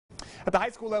At the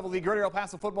high school level, the Greater El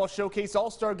Paso Football Showcase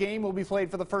All-Star Game will be played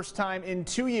for the first time in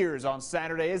 2 years on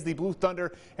Saturday as the Blue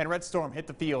Thunder and Red Storm hit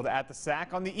the field at the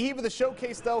SAC. On the eve of the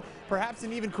showcase, though, perhaps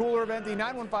an even cooler event, the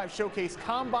 915 Showcase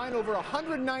Combine. Over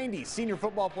 190 senior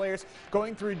football players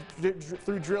going through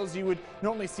drills you would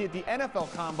normally see at the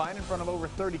NFL Combine in front of over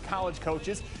 30 college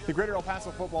coaches. The Greater El Paso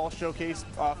Football Showcase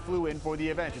flew in for the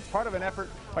event. It's part of an effort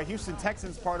by Houston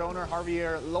Texans part owner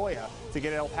Javier Loya to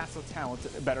get El Paso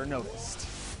talent better noticed.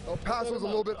 El Paso is a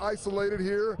little bit isolated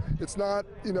here. It's not,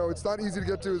 it's not easy to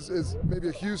get to as maybe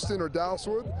a Houston or Dallas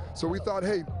would. So we thought,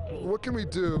 hey, what can we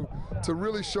do to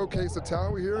really showcase the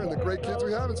talent we here and the great kids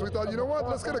we have? And so we thought, you know what,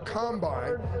 let's get a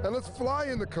combine and let's fly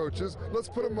in the coaches. Let's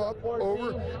put them up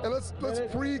over and let's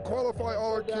pre-qualify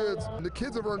all our kids. And the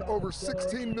kids have earned over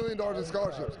 $16 million in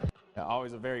scholarships.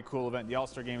 Always a very cool event. The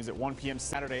All-Star Game is at 1 p.m.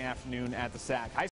 Saturday afternoon at the SAC.